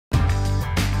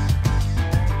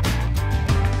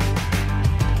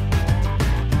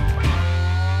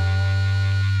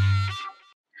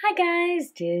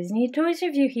guys, Disney Toys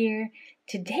Review here.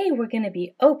 Today we're going to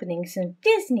be opening some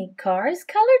Disney Cars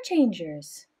color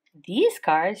changers. These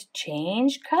cars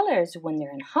change colors when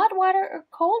they're in hot water or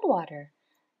cold water.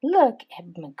 Look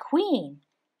at Mcqueen.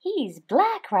 He's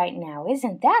black right now,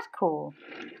 isn't that cool?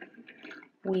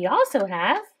 We also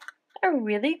have a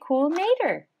really cool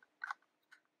mater.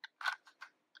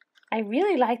 I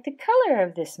really like the color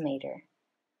of this mater.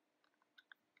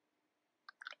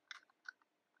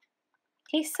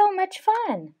 He's so much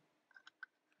fun.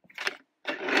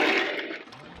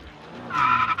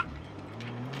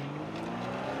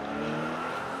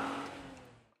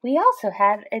 We also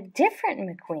have a different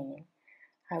Mcqueen.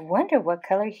 I wonder what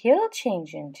color he'll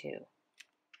change into.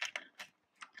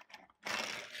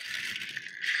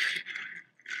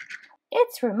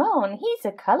 It's Ramone. He's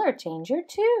a color changer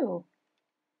too.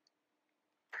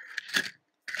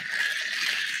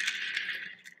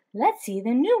 Let's see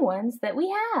the new ones that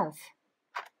we have.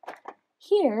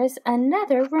 Here's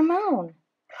another Ramone.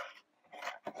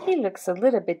 He looks a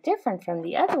little bit different from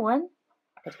the other one,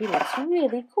 but he looks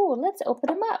really cool. Let's open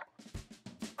him up.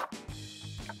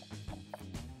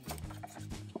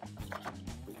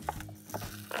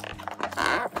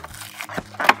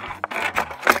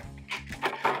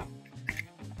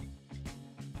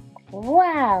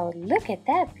 Wow, look at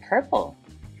that purple.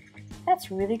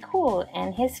 That's really cool,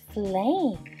 and his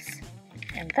flames.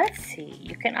 And let's see,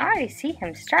 you can already see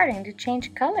him starting to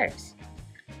change colors.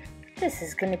 This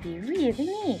is going to be really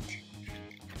neat.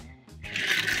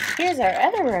 Here's our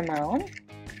other Ramone.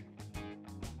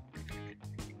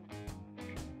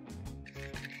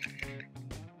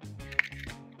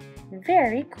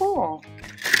 Very cool.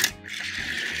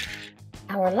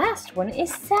 Our last one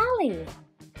is Sally.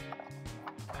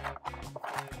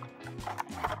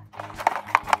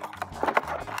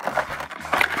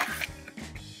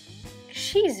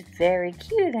 She's very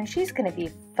cute, and she's going to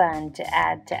be fun to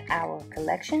add to our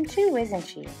collection too, isn't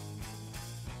she?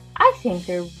 I think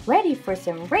they're ready for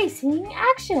some racing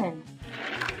action.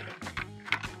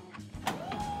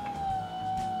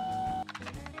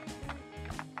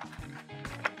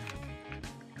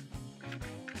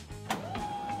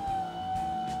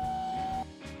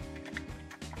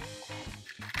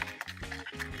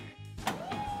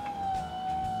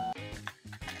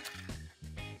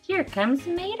 Here comes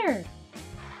Mater.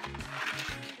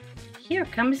 Here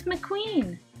comes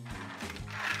Mcqueen.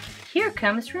 Here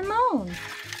comes Ramone.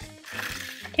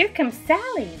 Here comes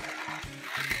Sally.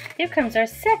 Here comes our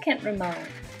second Ramone.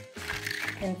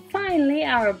 And finally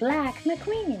our black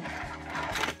Mcqueen.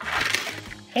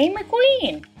 Hey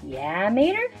Mcqueen! Yeah,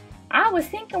 Mater? I was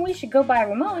thinking we should go by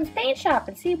Ramone's paint shop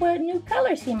and see what new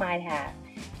colors he might have.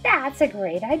 That's a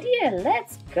great idea.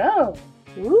 Let's go.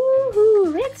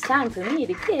 Woohoo! It's time for me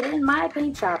to get in my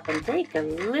paint shop and take a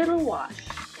little wash.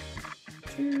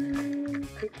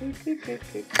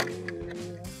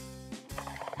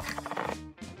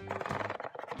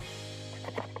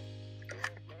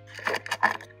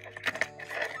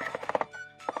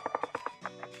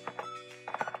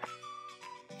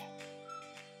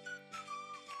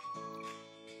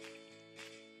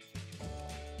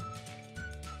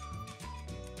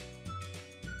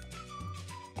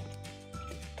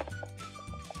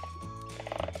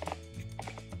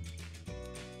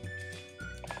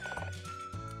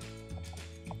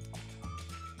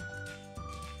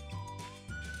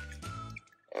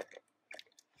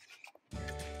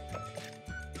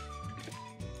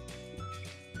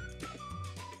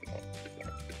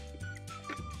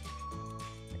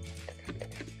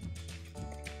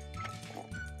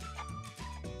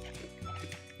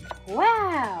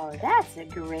 Wow, that's a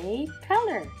great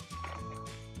color.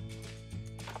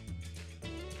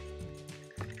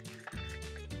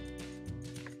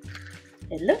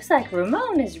 It looks like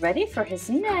Ramone is ready for his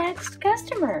next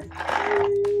customer.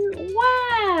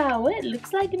 Wow, it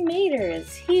looks like Mater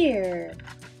is here.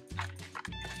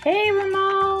 Hey,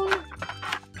 Ramone.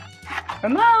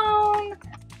 Ramone.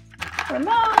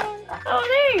 Ramone.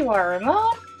 Oh, there you are,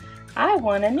 Ramone. I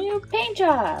want a new paint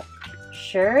job.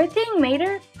 Sure thing,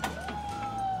 Mater.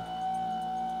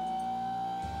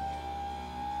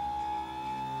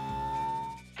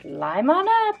 Climb on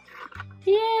up!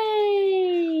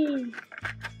 Yay!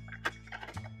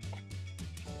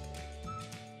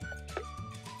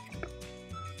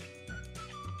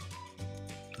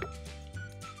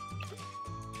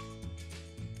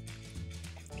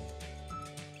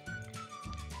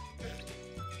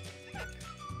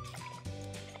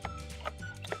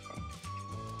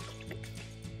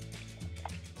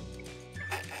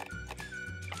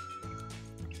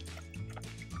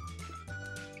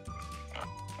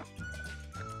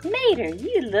 Mater,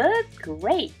 you look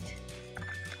great.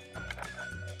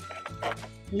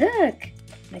 Look,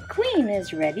 Mcqueen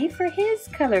is ready for his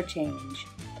color change.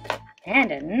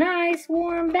 And a nice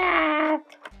warm bath.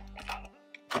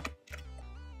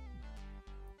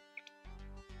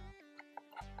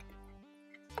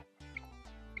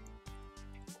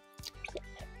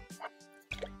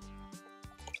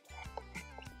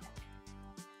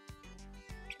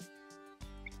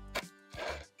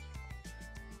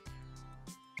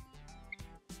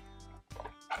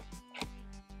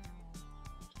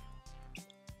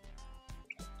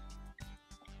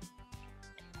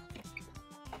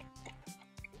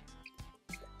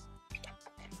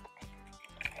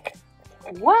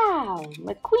 Wow,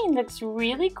 Mcqueen looks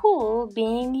really cool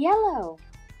being yellow.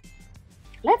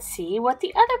 Let's see what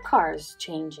the other cars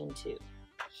change into.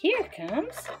 Here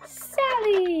comes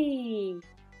Sally.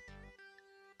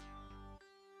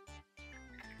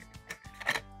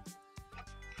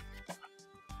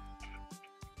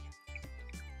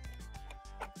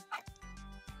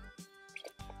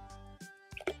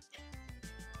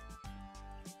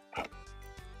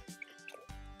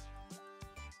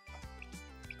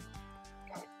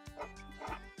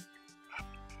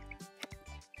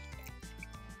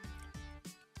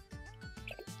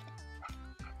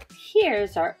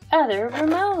 Here's our other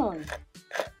Ramone.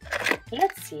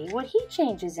 Let's see what he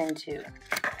changes into.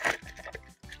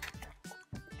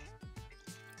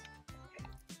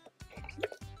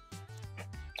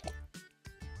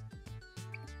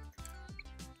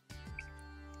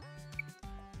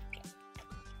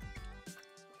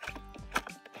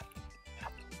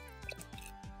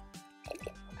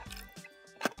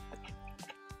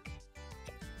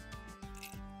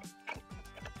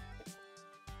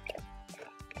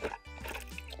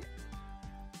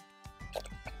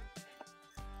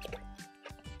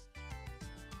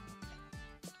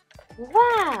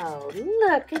 Wow,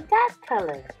 look at that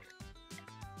color.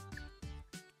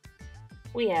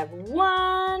 We have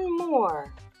one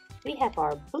more. We have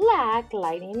our black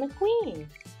Lightning McQueen.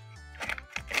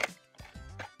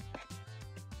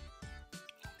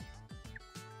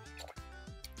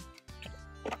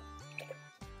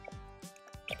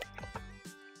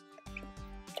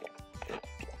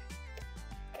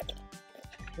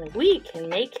 And we can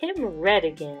make him red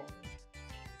again.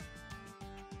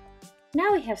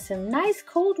 Now we have some nice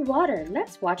cold water.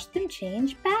 Let's watch them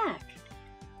change back.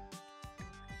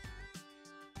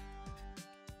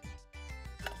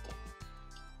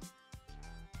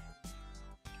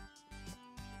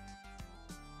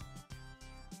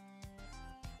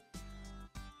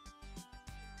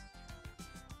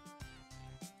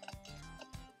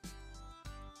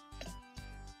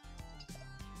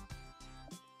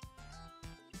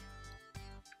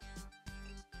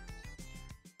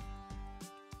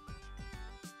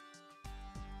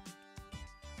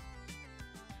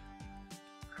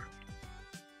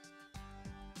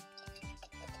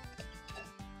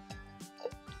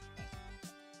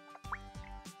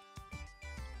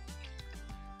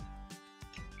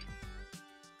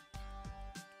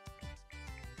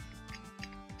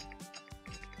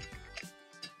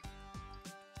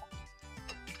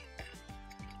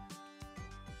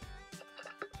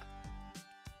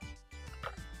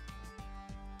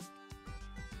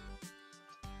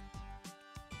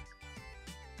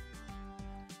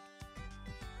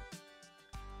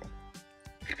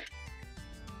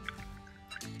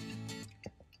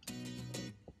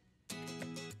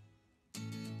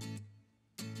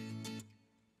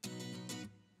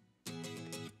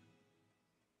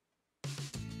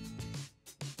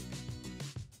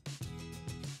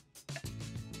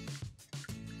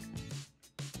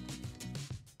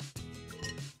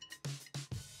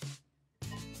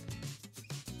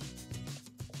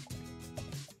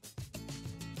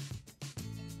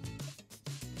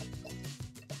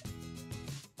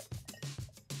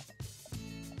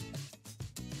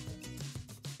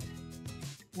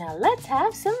 Now let's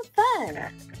have some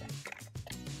fun.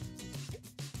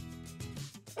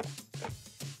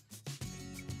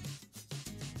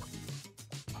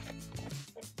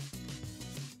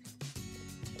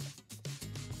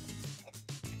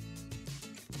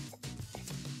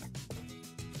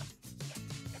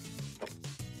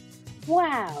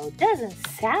 Wow, doesn't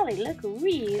Sally look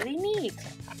really neat?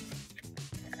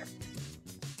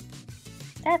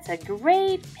 That's a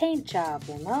great paint job,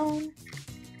 Ramone.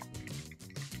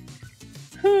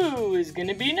 Who is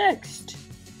gonna be next?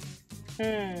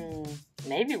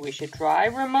 Maybe we should try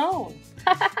Ramone.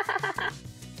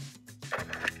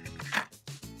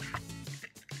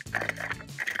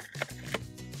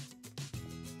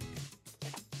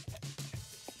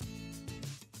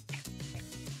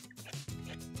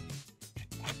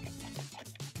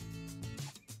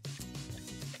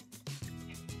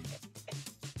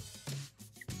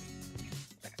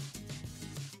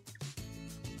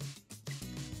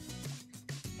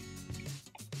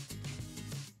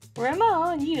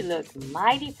 Ramon, you look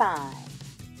mighty fine.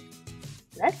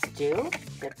 Let's do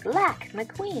the black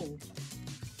McQueen.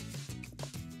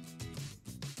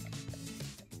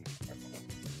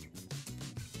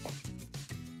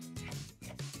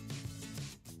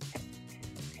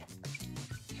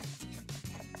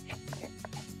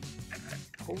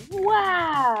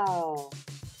 Wow!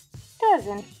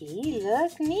 Doesn't he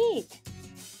look neat?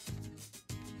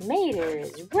 Mater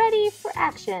is ready for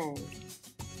action.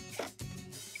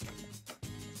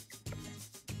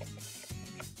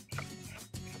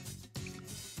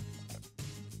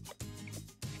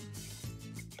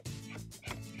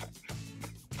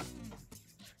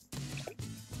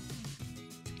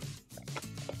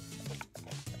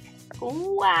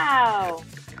 Wow!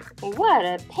 What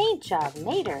a paint job,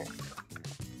 Mater!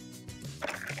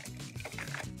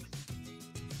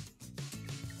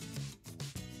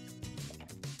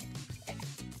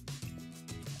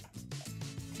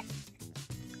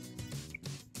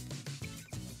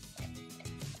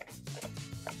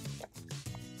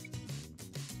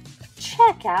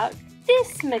 Check out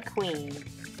this McQueen.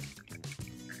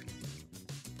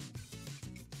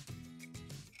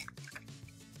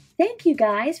 Thank you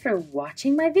guys for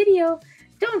watching my video.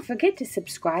 Don't forget to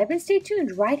subscribe and stay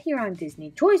tuned right here on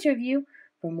Disney Toys Review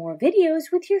for more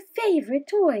videos with your favorite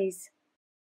toys.